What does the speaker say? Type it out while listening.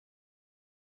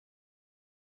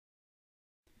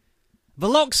The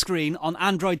lock screen on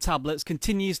Android tablets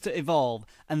continues to evolve,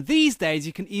 and these days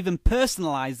you can even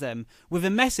personalise them with a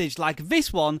message like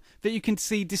this one that you can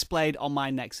see displayed on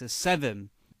my Nexus 7.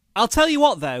 I'll tell you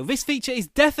what though, this feature is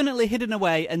definitely hidden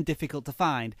away and difficult to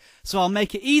find, so I'll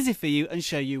make it easy for you and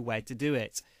show you where to do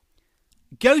it.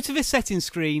 Go to the settings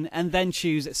screen and then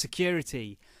choose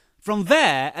Security. From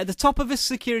there, at the top of the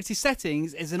security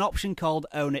settings is an option called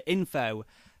Owner Info.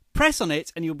 Press on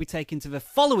it and you'll be taken to the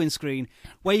following screen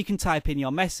where you can type in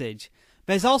your message.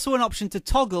 There's also an option to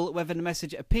toggle whether the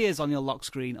message appears on your lock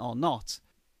screen or not.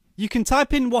 You can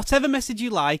type in whatever message you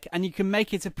like and you can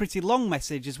make it a pretty long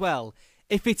message as well.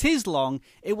 If it is long,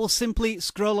 it will simply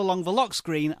scroll along the lock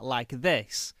screen like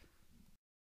this.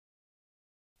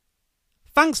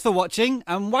 Thanks for watching,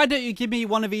 and why don't you give me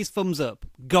one of these thumbs up?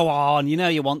 Go on, you know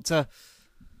you want to.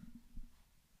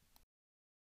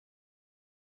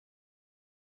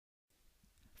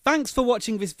 Thanks for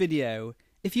watching this video.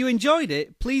 If you enjoyed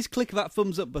it, please click that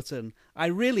thumbs up button. I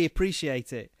really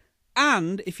appreciate it.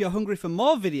 And if you're hungry for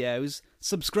more videos,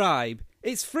 subscribe.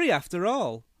 It's free after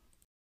all.